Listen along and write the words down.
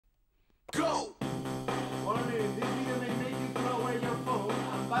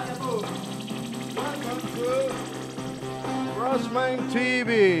Brosmind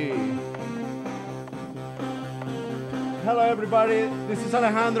TV. Hello everybody, this is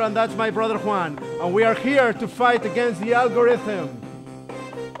Alejandro and that's my brother Juan, and we are here to fight against the algorithm.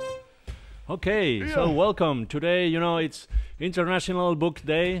 Okay, so welcome. Today, it's International Book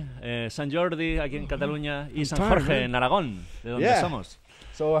Day, San Jordi aquí en Cataluña y San Jorge en Aragón, de donde somos.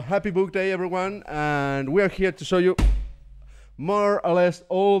 So happy book day everyone, and we are here to show you more or less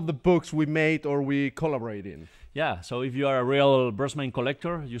all the books we made or we collaborate in. Yeah, so if you are a real Brosmind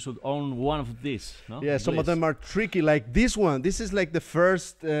collector, you should own one of these, no? Yeah, some of them are tricky, like this one. This is like the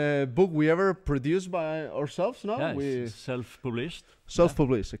first book we ever produced by ourselves, no? Yeah, it's self-published.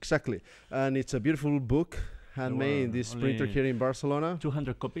 Self-published, exactly. And it's a beautiful book, handmade in this printer here in Barcelona.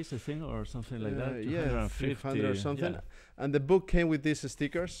 200 copies, I think, or something like that. Yeah, 300 or something. Yeah. And the book came with these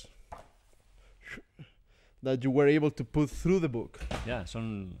stickers that you were able to put through the book. Yeah,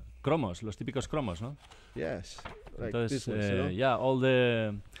 son cromos, los típicos cromos, ¿no? Yes, like Entonces, this one, yeah, all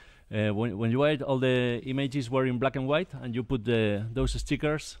the when you write, all the images were in black and white, and you put those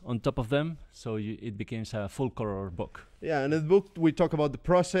stickers on top of them, so it becomes a full color book. Yeah, and in the book we talk about the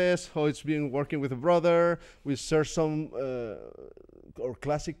process, how it's been working with a brother. We share some our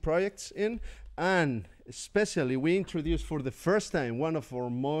classic projects in, and especially we introduced for the first time one of our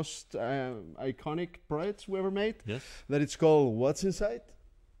most iconic projects we ever made. Yes. That it's called What's Inside.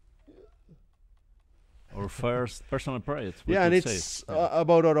 Our first personal project. Yeah, and it's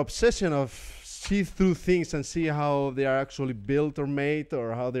about our obsession of see through things and see how they are actually built or made,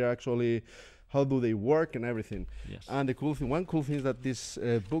 or how they're actually, how do they work and everything. Yes. And the cool thing, one cool thing that this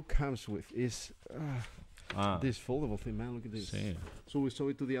book comes with is this foldable thing, man. Look at this. Sí. So we show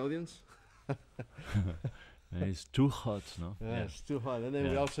it to the audience. It's too hot, no? Yeah, it's too hot. And then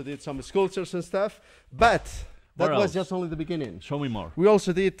we also did some sculptures and stuff. But that was just only the beginning. Show me more. We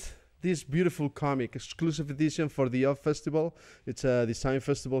also did this beautiful comic, exclusive edition for the Off Festival. It's a design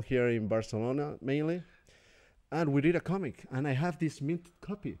festival here in Barcelona, mainly. And we did a comic, and I have this mint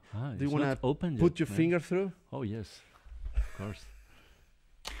copy. Do you want to put your finger through? Oh, yes, of course.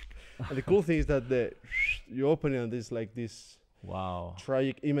 And the cool thing is that you open it, and there's like this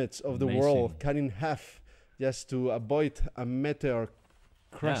tragic image of the world cut in half, just to avoid a meteor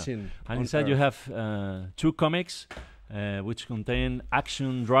crashing. And inside you have 2 comics, which contain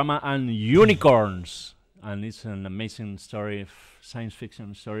action, drama, and unicorns. And it's an amazing story, science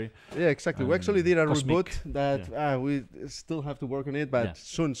fiction story. Yeah, exactly. We actually did a reboot that we still have to work on it, but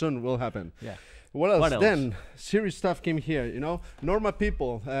soon will happen. Yeah. What else? Then serious stuff came here, Norma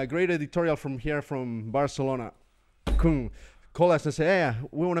People, a great editorial from here, from Barcelona, call us and say, hey,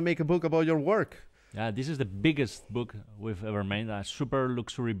 we want to make a book about your work. Yeah, this is the biggest book we've ever made, a super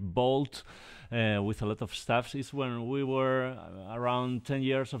luxury vault with a lot of stuff. It's when we were around 10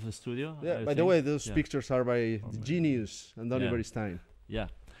 years of the studio. Yeah, by the way, those pictures are by the genius and Oliver Stein. Yeah,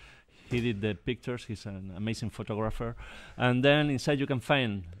 he did the pictures. He's an amazing photographer. And then inside you can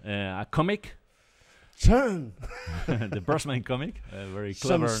find a comic. The Brosmind comic, a very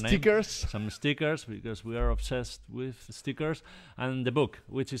clever name. Some stickers, because we are obsessed with stickers, and the book,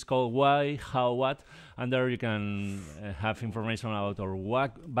 which is called Why, How, What, and there you can have information about our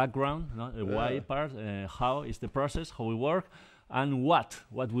background, the why part, how is the process, how we work, and what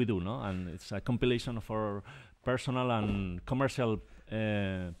we do, and it's a compilation of our personal and commercial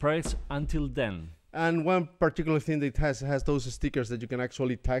projects until then. And one particular thing that has those stickers that you can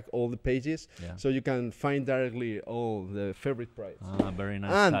actually tag all the pages, so you can find directly all the favorite projects. Very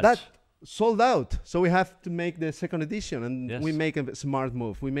nice. And that sold out, so we have to make the second edition, and we make a smart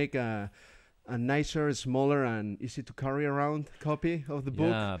move. We make a nicer, smaller, and easy to carry around copy of the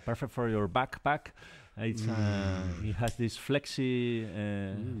book. Yeah, perfect for your backpack. It's it has this flexi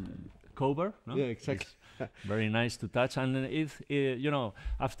cover. No? Yeah, exactly. Very nice to touch, and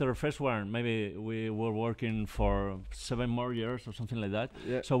after the first one, maybe we were working for 7 more years or something like that.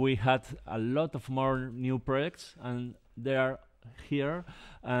 Yeah. So we had a lot of more new projects, and they are here.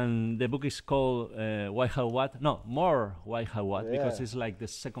 And the book is called Why, How, What? No, more Why, How, What, because it's like the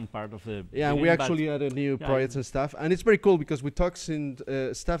second part of the. Yeah, and we actually added new projects and stuff, and it's very cool because we talk in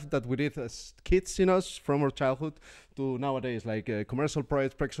stuff that we did as kids, from our childhood to nowadays, like commercial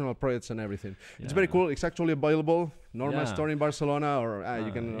projects, personal projects, and everything. It's very cool. It's actually available. Norma store in Barcelona, or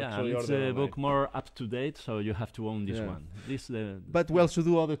you can actually order. It's a book more up to date, so you have to own this one. But we also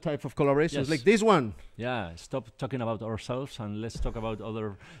do other type of collaborations, like this one. Yeah, stop talking about ourselves and let's talk about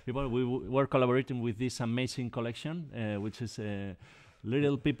other people. We were collaborating with this amazing collection, which is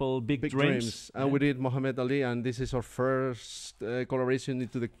Little People, Big Dreams. And we did Muhammad Ali, and this is our first collaboration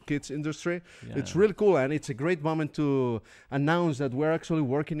into the kids industry. It's really cool, and it's a great moment to announce that we're actually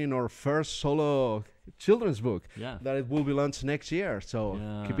working in our first solo children's book. Yeah. That it will be launched next year. So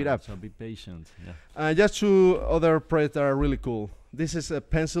keep it up. So be patient. Yeah. Just 2 other projects that are really cool. This is a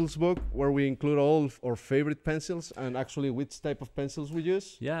pencils book where we include all our favorite pencils and actually which type of pencils we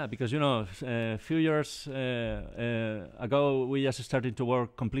use. Yeah, because a few years ago we just started to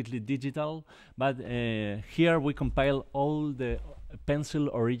work completely digital, but here we compile all the pencil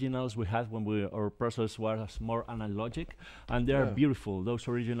originals we had when our process was more analogic, and they are beautiful. Those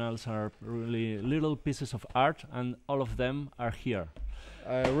originals are really little pieces of art, and all of them are here.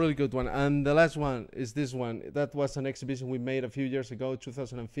 A really good one. And the last one is this one. That was an exhibition we made a few years ago,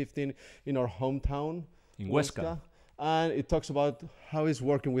 2015, in our hometown, in Huesca. And it talks about how he's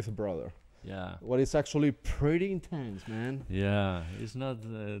working with a brother. Yeah. Well, it's actually pretty intense, man. Yeah, it's not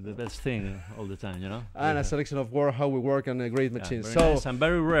the best thing all the time, And a selection of how we work on a great machine. Very so nice and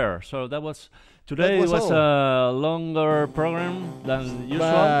very rare. So that was today. It was a longer program than usual.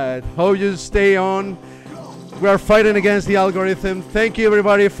 But hope you stay on. We are fighting against the algorithm. Thank you,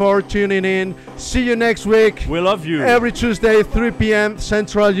 everybody, for tuning in. See you next week. We love you. Every Tuesday, 3 p.m.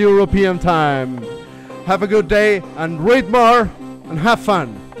 Central European Time. Have a good day and read more and have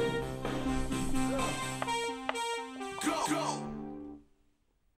fun.